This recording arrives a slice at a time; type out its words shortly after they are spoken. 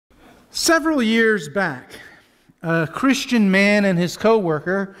Several years back, a Christian man and his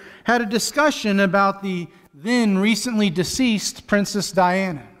co-worker had a discussion about the then recently deceased Princess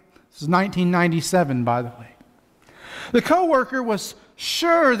Diana. This is 1997, by the way. The co-worker was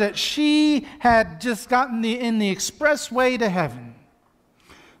sure that she had just gotten in the express way to heaven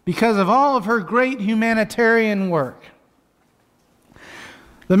because of all of her great humanitarian work.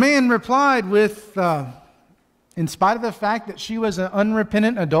 The man replied with, in spite of the fact that she was an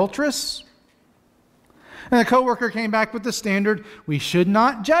unrepentant adulteress. And the co-worker came back with the standard, we should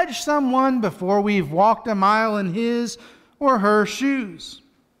not judge someone before we've walked a mile in his or her shoes.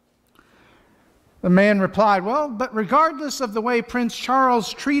 The man replied, well, but regardless of the way Prince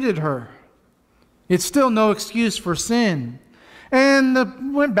Charles treated her, it's still no excuse for sin.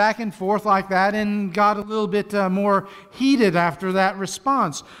 And went back and forth like that and got a little bit more heated after that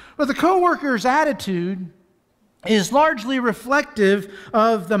response. But the co-worker's attitude is largely reflective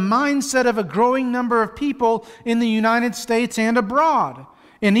of the mindset of a growing number of people in the United States and abroad,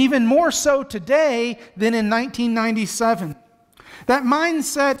 and even more so today than in 1997. That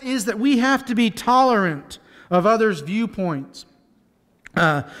mindset is that we have to be tolerant of others' viewpoints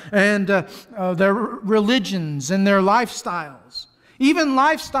and their religions and their lifestyles, even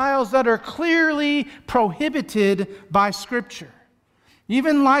lifestyles that are clearly prohibited by Scripture.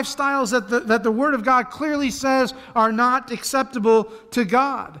 Even lifestyles that the Word of God clearly says are not acceptable to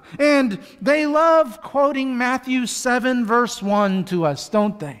God. And they love quoting Matthew 7 verse 1 to us,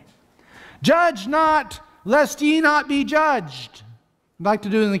 don't they? Judge not, lest ye not be judged. I'd like to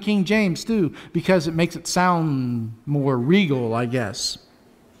do it in the King James too, because it makes it sound more regal, I guess.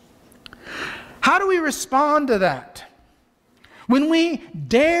 How do we respond to that? When we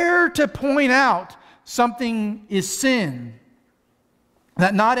dare to point out something is sin,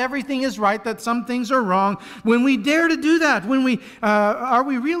 that not everything is right, that some things are wrong. When we dare to do that, are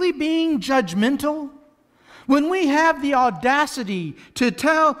we really being judgmental? When we have the audacity to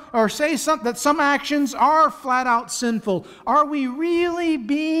tell or say that some actions are flat out sinful, are we really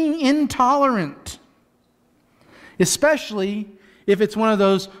being intolerant? Especially if it's one of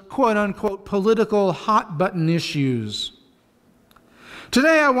those quote unquote political hot button issues.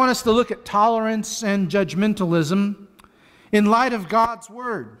 Today I want us to look at tolerance and judgmentalism in light of God's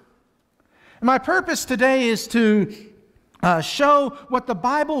Word. And my purpose today is to show what the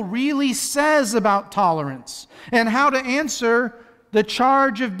Bible really says about tolerance and how to answer the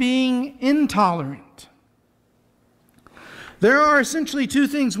charge of being intolerant. There are essentially two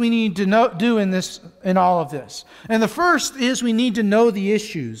things we need to do in all of this. And the first is we need to know the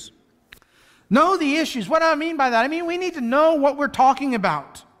issues. Know the issues. What do I mean by that? I mean we need to know what we're talking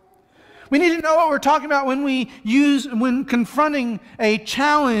about. We need to know what we're talking about when confronting a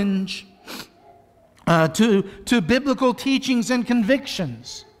challenge to biblical teachings and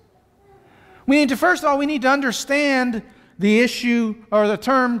convictions. First of all, we need to understand the issue or the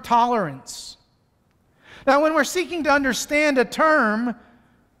term tolerance. Now, when we're seeking to understand a term,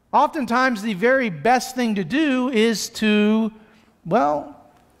 oftentimes the very best thing to do is to,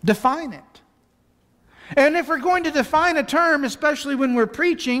 define it. And if we're going to define a term, especially when we're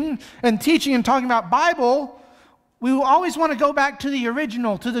preaching and teaching and talking about Bible, we will always want to go back to the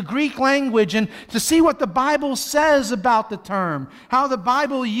original, to the Greek language, and to see what the Bible says about the term, how the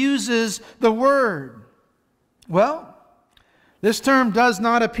Bible uses the word. Well, this term does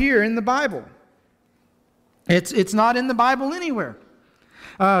not appear in the Bible. It's not in the Bible anywhere.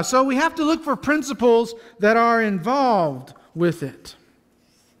 So we have to look for principles that are involved with it.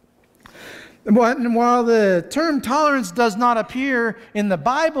 And while the term tolerance does not appear in the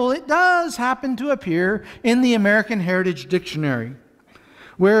Bible, it does happen to appear in the American Heritage Dictionary,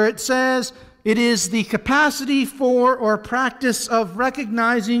 where it says it is the capacity for or practice of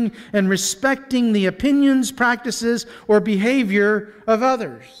recognizing and respecting the opinions, practices, or behavior of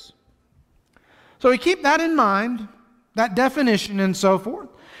others. So we keep that in mind, that definition and so forth.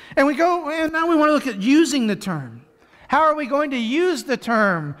 And now we want to look at using the term. How are we going to use the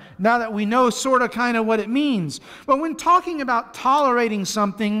term now that we know sort of kind of what it means? But when talking about tolerating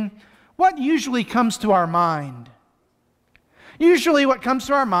something, what usually comes to our mind? Usually what comes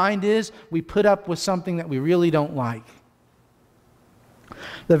to our mind is we put up with something that we really don't like.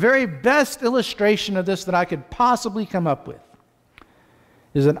 The very best illustration of this that I could possibly come up with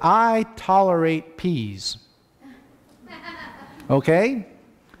is that I tolerate peas. Okay?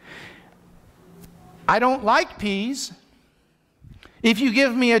 I don't like peas. If you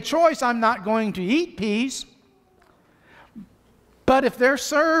give me a choice, I'm not going to eat peas. But if they're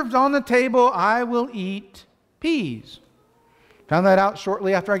served on the table, I will eat peas. Found that out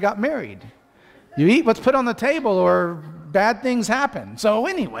shortly after I got married. You eat what's put on the table, or bad things happen. So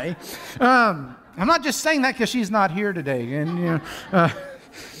anyway, I'm not just saying that because she's not here today. And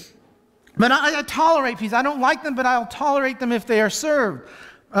but I tolerate peace. I don't like them, but I'll tolerate them if they are served.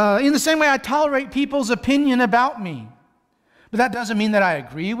 In the same way, I tolerate people's opinion about me. But that doesn't mean that I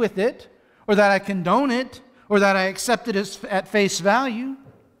agree with it, or that I condone it, or that I accept it as at face value.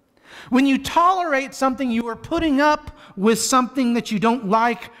 When you tolerate something, you are putting up with something that you don't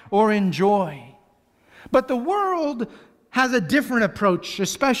like or enjoy. But the world has a different approach,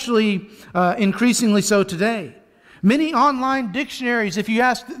 especially increasingly so today. Many online dictionaries, if you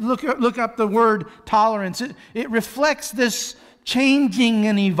look up the word tolerance, it reflects this changing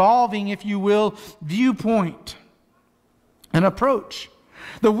and evolving, if you will, viewpoint and approach.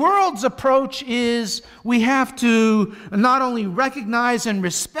 The world's approach is we have to not only recognize and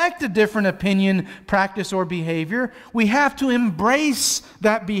respect a different opinion, practice, or behavior, we have to embrace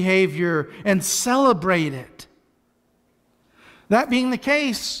that behavior and celebrate it. That being the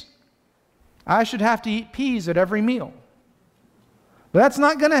case, I should have to eat peas at every meal. But that's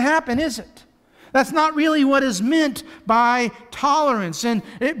not going to happen, is it? That's not really what is meant by tolerance.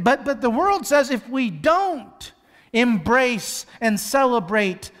 But the world says if we don't embrace and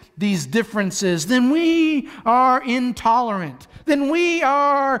celebrate these differences, then we are intolerant, then we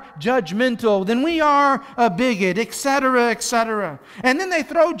are judgmental, then we are a bigot, etc., etc. And then they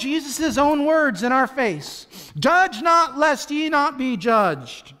throw Jesus' own words in our face. Judge not, lest ye not be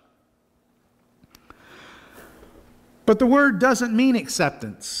judged. But the word doesn't mean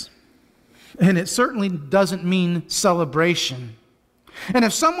acceptance, and it certainly doesn't mean celebration. And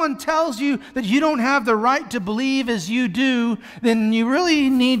if someone tells you that you don't have the right to believe as you do, then you really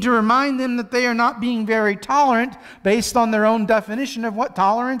need to remind them that they are not being very tolerant based on their own definition of what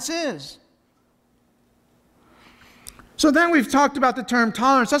tolerance is. So then we've talked about the term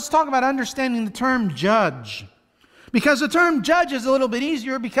tolerance. Let's talk about understanding the term judge. Because the term judge is a little bit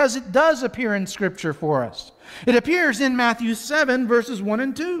easier because it does appear in Scripture for us. It appears in Matthew 7, verses 1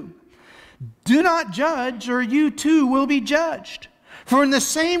 and 2. Do not judge, or you too will be judged. For in the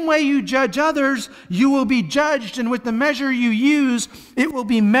same way you judge others, you will be judged, and with the measure you use, it will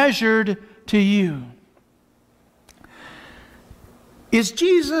be measured to you. Is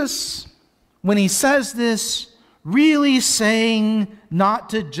Jesus, when he says this, really saying not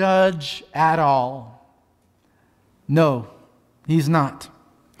to judge at all? No, he's not.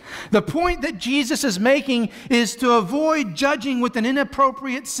 The point that Jesus is making is to avoid judging with an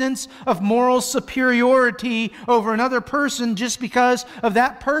inappropriate sense of moral superiority over another person just because of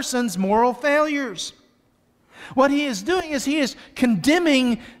that person's moral failures. What he is doing is he is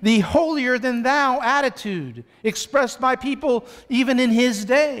condemning the holier-than-thou attitude expressed by people even in his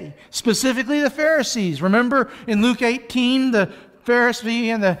day, specifically the Pharisees. Remember in Luke 18, the Pharisee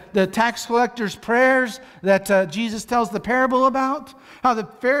and the tax collector's prayers that Jesus tells the parable about? How the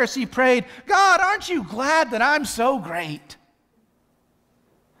Pharisee prayed, God, aren't you glad that I'm so great?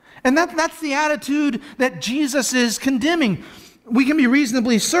 And that's the attitude that Jesus is condemning. We can be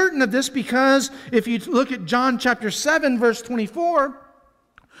reasonably certain of this because if you look at John chapter 7, verse 24,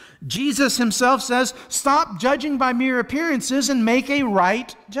 Jesus himself says, stop judging by mere appearances and make a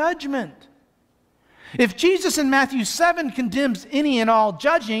right judgment. If Jesus in Matthew 7 condemns any and all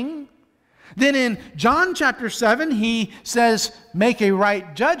judging, then in John chapter 7 he says, make a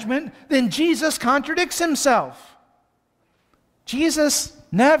right judgment, then Jesus contradicts himself. Jesus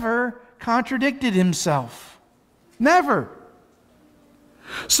never contradicted himself. Never.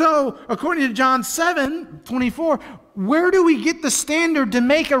 So, according to John 7:24, where do we get the standard to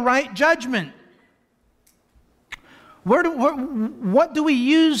make a right judgment? What do we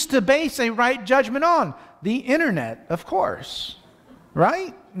use to base a right judgment on? The internet, of course.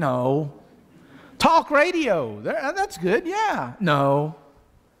 Right? No. Talk radio. That's good. Yeah. No.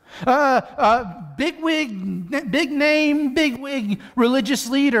 Big name religious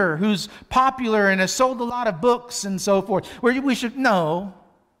leader who's popular and has sold a lot of books and so forth. Where we should know.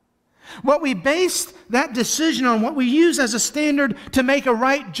 What we base that decision on, what we use as a standard to make a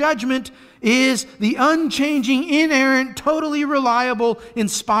right judgment, is the unchanging, inerrant, totally reliable,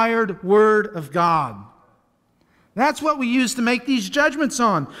 inspired Word of God. That's what we use to make these judgments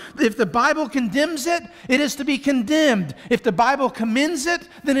on. If the Bible condemns it, it is to be condemned. If the Bible commends it,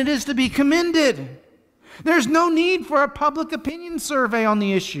 then it is to be commended. There's no need for a public opinion survey on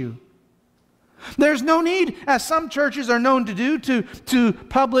the issue. There's no need, as some churches are known to do, to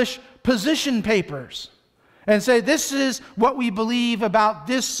publish position papers and say, this is what we believe about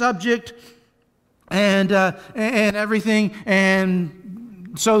this subject and everything,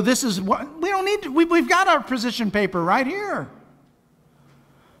 and so this is what we don't need to, we've got our position paper right here.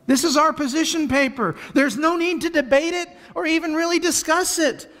 This is our position paper. There's no need to debate it or even really discuss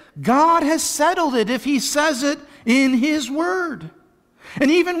it. God has settled it if He says it in His Word. And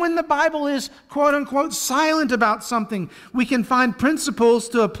even when the Bible is quote-unquote silent about something, we can find principles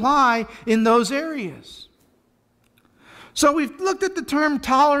to apply in those areas. So we've looked at the term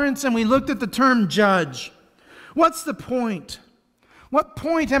tolerance and we looked at the term judge. What's the point? What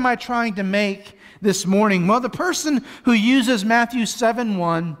point am I trying to make this morning? Well, the person who uses Matthew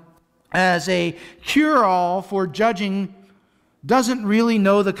 7:1 as a cure-all for judging doesn't really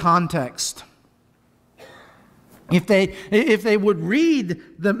know the context. If they would read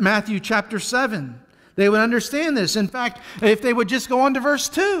the Matthew chapter 7, they would understand this. In fact, if they would just go on to verse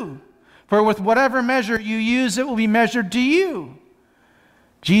 2, for with whatever measure you use, it will be measured to you.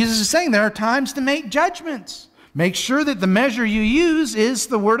 Jesus is saying there are times to make judgments. Make sure that the measure you use is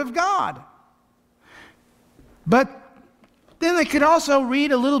the Word of God. But then they could also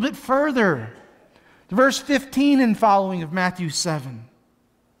read a little bit further. Verse 15 and following of Matthew 7.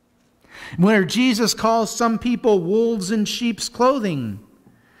 Where Jesus calls some people wolves in sheep's clothing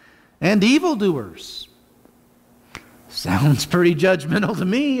and evildoers. Sounds pretty judgmental to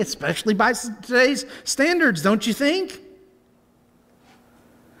me, especially by today's standards, don't you think?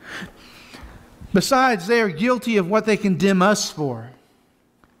 Besides, they are guilty of what they condemn us for.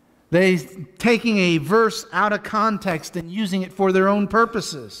 They taking a verse out of context and using it for their own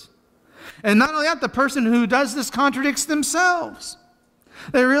purposes. And not only that, the person who does this contradicts themselves.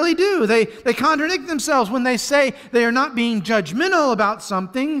 They really do. They contradict themselves when they say they are not being judgmental about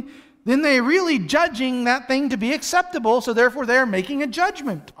something. Then they're really judging that thing to be acceptable, so therefore they're making a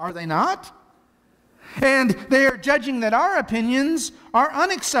judgment, are they not? And they are judging that our opinions are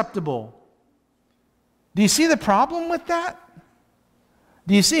unacceptable. Do you see the problem with that?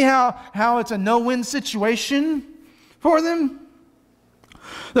 Do you see how it's a no-win situation for them?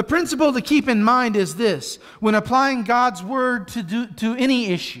 The principle to keep in mind is this: when applying God's Word to any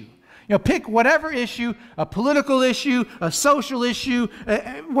issue, pick whatever issue, a political issue, a social issue,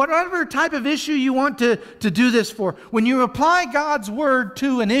 whatever type of issue you want to do this for. When you apply God's Word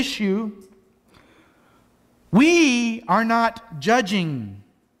to an issue, we are not judging.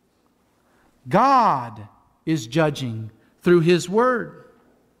 God is judging through His Word.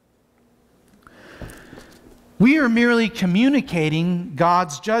 We are merely communicating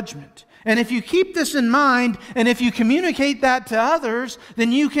God's judgment. And if you keep this in mind, and if you communicate that to others,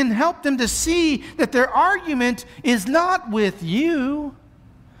 then you can help them to see that their argument is not with you.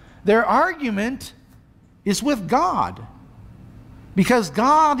 Their argument is with God. Because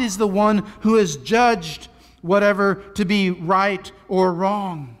God is the one who has judged whatever to be right or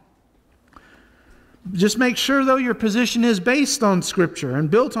wrong. Just make sure, though, your position is based on Scripture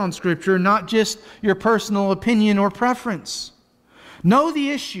and built on Scripture, not just your personal opinion or preference. Know the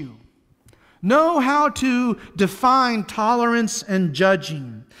issue. Know how to define tolerance and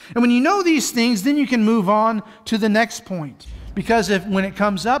judging. And when you know these things, then you can move on to the next point. Because when it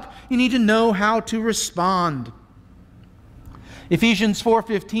comes up, you need to know how to respond. Ephesians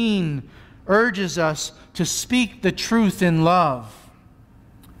 4:15 urges us to speak the truth in love.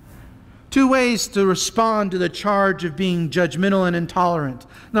 Two ways to respond to the charge of being judgmental and intolerant.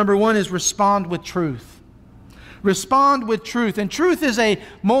 Number one is respond with truth. Respond with truth. And truth is a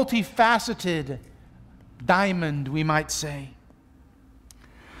multifaceted diamond, we might say.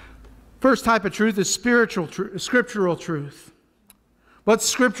 First type of truth is scriptural truth. What's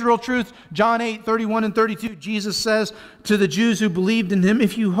scriptural truth? John 8:31 and 32, Jesus says to the Jews who believed in Him,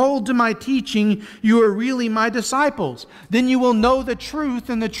 "If you hold to my teaching, you are really my disciples. Then you will know the truth,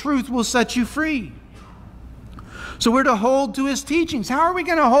 and the truth will set you free." So we're to hold to His teachings. How are we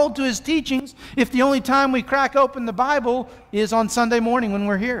going to hold to His teachings if the only time we crack open the Bible is on Sunday morning when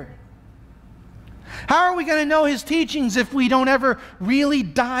we're here? How are we going to know His teachings if we don't ever really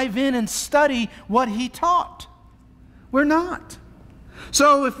dive in and study what He taught? We're not.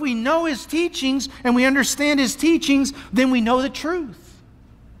 So if we know His teachings and we understand His teachings, then we know the truth.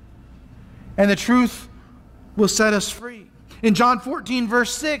 And the truth will set us free. In John 14,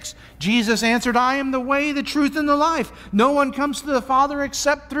 verse 6, Jesus answered, "I am the way, the truth, and the life. No one comes to the Father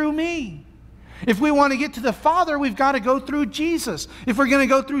except through me." If we want to get to the Father, we've got to go through Jesus. If we're going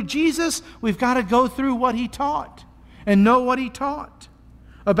to go through Jesus, we've got to go through what He taught and know what He taught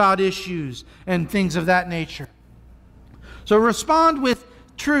about issues and things of that nature. So respond with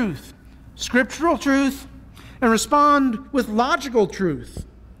truth, scriptural truth, and respond with logical truth.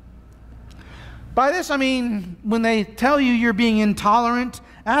 By this I mean, when they tell you you're being intolerant,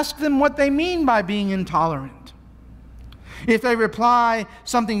 ask them what they mean by being intolerant. If they reply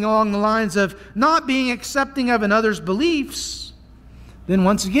something along the lines of not being accepting of another's beliefs, then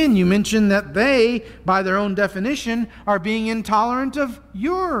once again you mention that they, by their own definition, are being intolerant of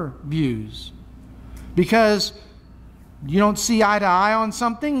your views. Because you don't see eye to eye on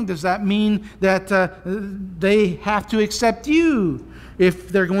something, does that mean that they have to accept you if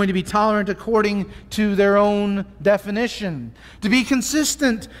they're going to be tolerant according to their own definition? To be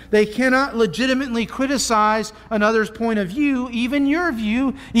consistent, they cannot legitimately criticize another's point of view, even your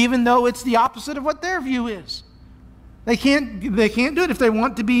view, even though it's the opposite of what their view is. They can't do it if they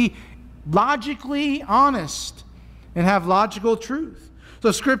want to be logically honest and have logical truth.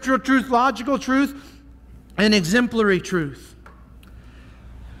 So scriptural truth, logical truth, and exemplary truth.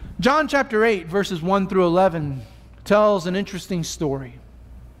 John chapter 8, verses 1 through 11 tells an interesting story.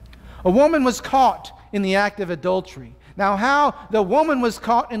 A woman was caught in the act of adultery. Now, how the woman was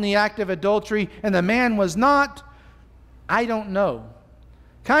caught in the act of adultery and the man was not, I don't know.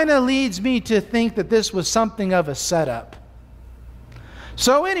 Kind of leads me to think that this was something of a setup.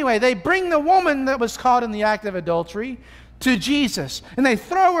 So anyway, they bring the woman that was caught in the act of adultery to Jesus, and they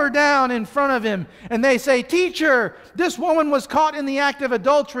throw her down in front of him, and they say, "Teacher, this woman was caught in the act of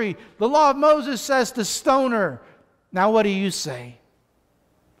adultery. The law of Moses says to stone her. Now what do you say?"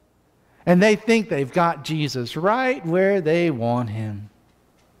 And they think they've got Jesus right where they want him.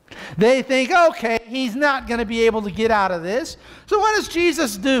 They think, okay, he's not going to be able to get out of this. So what does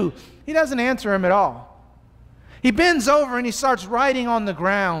Jesus do? He doesn't answer him at all. He bends over and he starts writing on the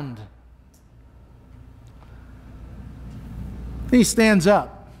ground. He stands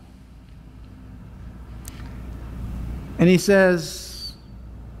up and he says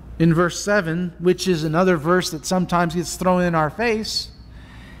in verse 7, which is another verse that sometimes gets thrown in our face,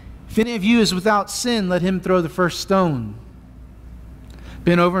 "If any of you is without sin, let him throw the first stone."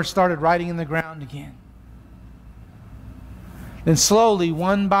 Bent over and started writing in the ground again. Then slowly,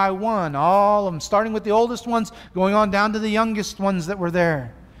 one by one, all of them, starting with the oldest ones, going on down to the youngest ones that were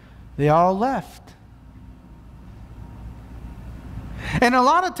there, they all left. And a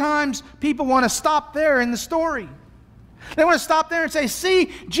lot of times, people want to stop there in the story. They want to stop there and say,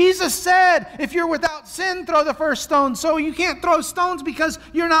 "See, Jesus said, if you're without sin, throw the first stone. So you can't throw stones because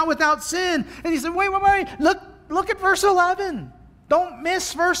you're not without sin." And he said, wait. Look at verse 11. Don't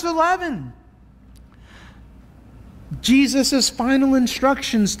miss verse 11. Jesus' final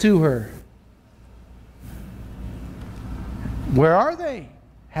instructions to her. Where are they?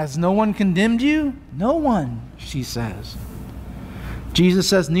 Has no one condemned you? No one, she says. Jesus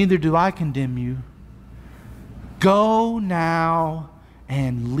says, "Neither do I condemn you. Go now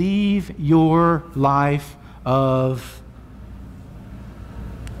and leave your life of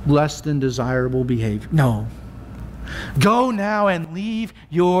less than desirable behavior." No. Go now and leave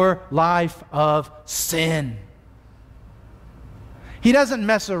your life of sin. He doesn't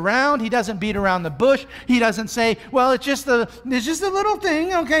mess around. He doesn't beat around the bush. He doesn't say, "Well, it's just a little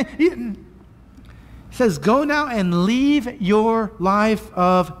thing, okay?" He says, "Go now and leave your life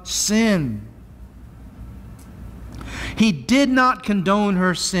of sin." He did not condone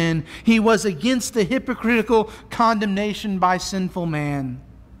her sin. He was against the hypocritical condemnation by sinful man.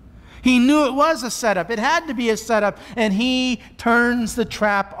 He knew it was a setup. It had to be a setup. And he turns the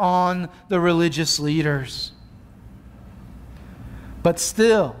trap on the religious leaders. But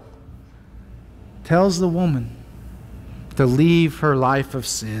still tells the woman to leave her life of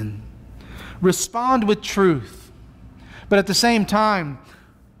sin. Respond with truth. But at the same time,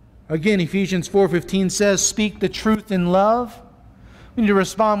 again, Ephesians 4:15 says, "Speak the truth in love." We need to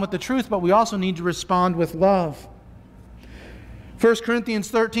respond with the truth, but we also need to respond with love. 1 Corinthians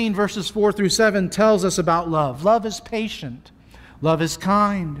 13 verses 4 through 7 tells us about love. Love is patient. Love is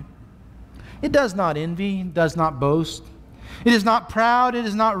kind. It does not envy, does not boast. It is not proud, it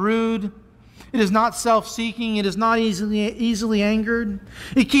is not rude. It is not self-seeking, it is not easily angered.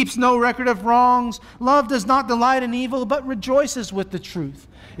 It keeps no record of wrongs. Love does not delight in evil, but rejoices with the truth.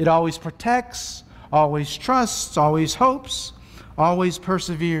 It always protects, always trusts, always hopes, always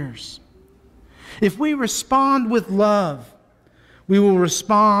perseveres. If we respond with love, we will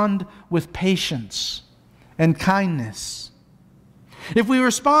respond with patience and kindness. If we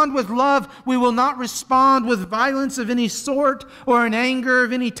respond with love, we will not respond with violence of any sort or in anger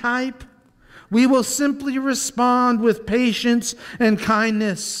of any type. We will simply respond with patience and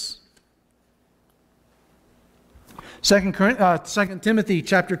kindness. 2 Timothy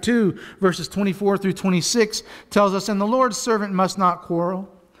chapter 2, verses 24 through 26 tells us, "And the Lord's servant must not quarrel.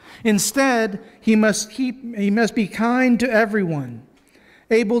 Instead, he must be kind to everyone,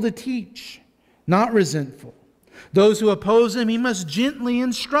 able to teach, not resentful, Those who oppose him, he must gently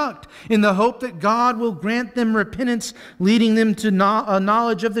instruct in the hope that God will grant them repentance, leading them to a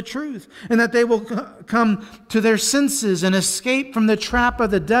knowledge of the truth, and that they will come to their senses and escape from the trap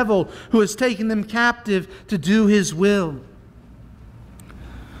of the devil who has taken them captive to do his will.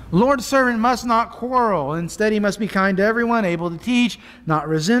 The Lord's servant must not quarrel. Instead, he must be kind to everyone, able to teach, not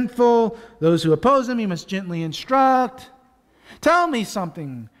resentful. Those who oppose him, he must gently instruct. Tell me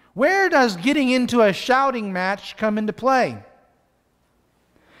something. Where does getting into a shouting match come into play?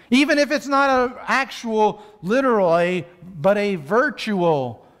 Even if it's not an actual, literal, but a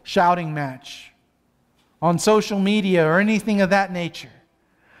virtual shouting match on social media or anything of that nature.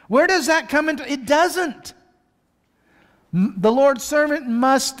 Where does that come into? It doesn't. The Lord's servant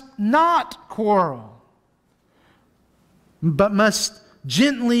must not quarrel, but must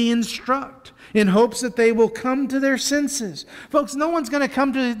gently instruct in hopes that they will come to their senses. Folks, no one's going to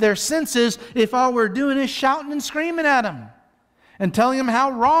come to their senses if all we're doing is shouting and screaming at them and telling them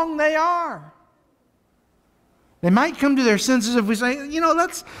how wrong they are. They might come to their senses if we say,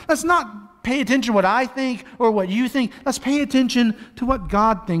 let's not pay attention to what I think or what you think. Let's pay attention to what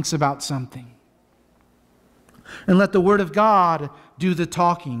God thinks about something. And let the Word of God do the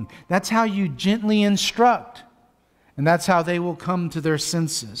talking. That's how you gently instruct. And that's how they will come to their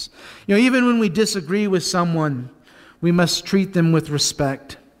senses. Even when we disagree with someone, we must treat them with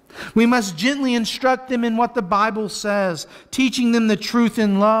respect. We must gently instruct them in what the Bible says, teaching them the truth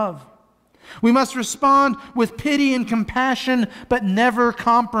in love. We must respond with pity and compassion, but never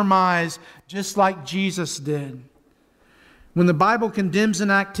compromise, just like Jesus did. When the Bible condemns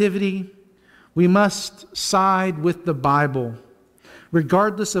an activity, we must side with the Bible,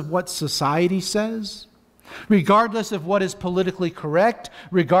 regardless of what society says, regardless of what is politically correct,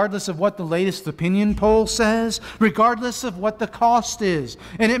 regardless of what the latest opinion poll says, regardless of what the cost is.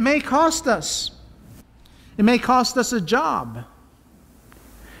 And it may cost us. It may cost us a job.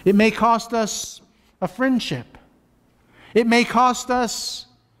 It may cost us a friendship. It may cost us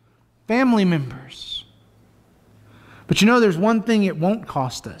family members. But there's one thing it won't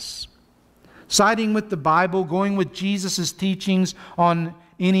cost us. Siding with the Bible, going with Jesus' teachings on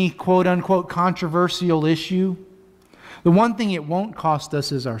any quote-unquote controversial issue, the one thing it won't cost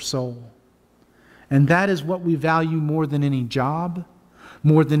us is our soul. And that is what we value more than any job,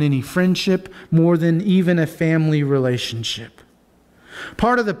 more than any friendship, more than even a family relationship.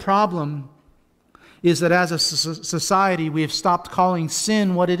 Part of the problem is that as a society, we have stopped calling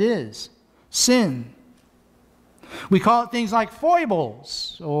sin what it is. Sin. We call it things like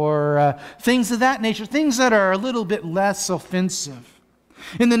foibles or things of that nature, things that are a little bit less offensive.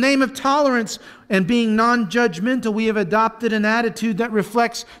 In the name of tolerance and being non-judgmental, we have adopted an attitude that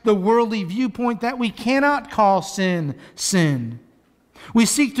reflects the worldly viewpoint that we cannot call sin, sin. We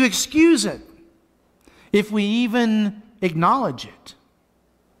seek to excuse it, if we even acknowledge it,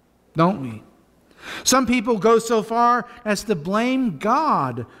 don't we? Some people go so far as to blame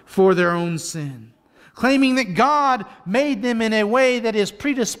God for their own sin, claiming that God made them in a way that is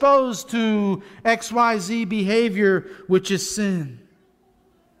predisposed to XYZ behavior, which is sin.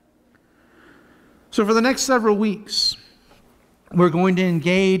 So for the next several weeks, we're going to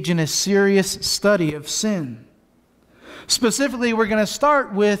engage in a serious study of sin. Specifically, we're going to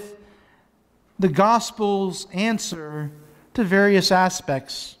start with the gospel's answer to various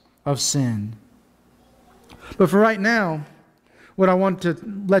aspects of sin. But for right now, what I want to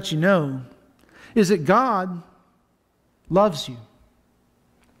let you know is that God loves you.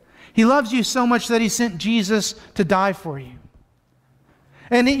 He loves you so much that He sent Jesus to die for you.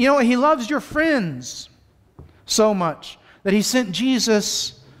 And He loves your friends so much that He sent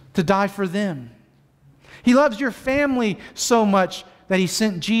Jesus to die for them. He loves your family so much that He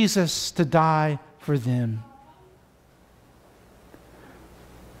sent Jesus to die for them.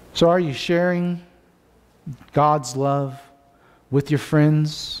 So are you sharing God's love with your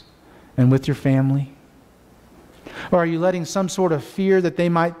friends and with your family? Or are you letting some sort of fear that they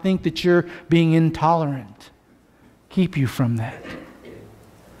might think that you're being intolerant keep you from that?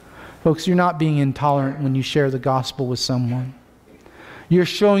 Folks, you're not being intolerant when you share the gospel with someone. You're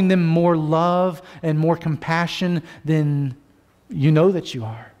showing them more love and more compassion than you know that you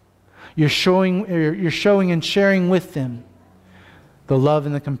are. You're showing and sharing with them the love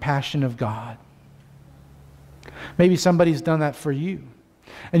and the compassion of God. Maybe somebody's done that for you.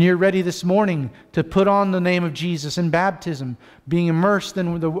 And you're ready this morning to put on the name of Jesus in baptism, being immersed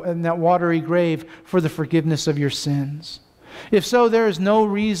in that watery grave for the forgiveness of your sins. If so, there is no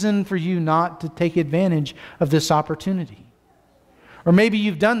reason for you not to take advantage of this opportunity. Or maybe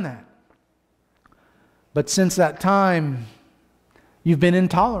you've done that, but since that time, you've been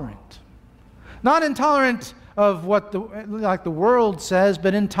intolerant. Not intolerant of what like the world says,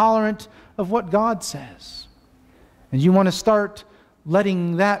 but intolerant of what God says. And you want to start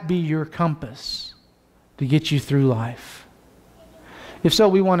letting that be your compass to get you through life. If so,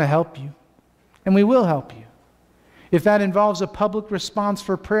 we want to help you, and we will help you. If that involves a public response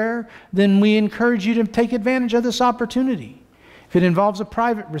for prayer, then we encourage you to take advantage of this opportunity. If it involves a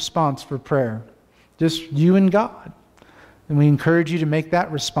private response for prayer, just you and God, then we encourage you to make that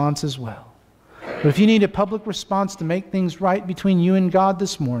response as well. But if you need a public response to make things right between you and God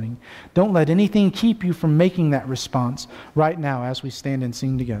this morning, don't let anything keep you from making that response right now as we stand and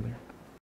sing together.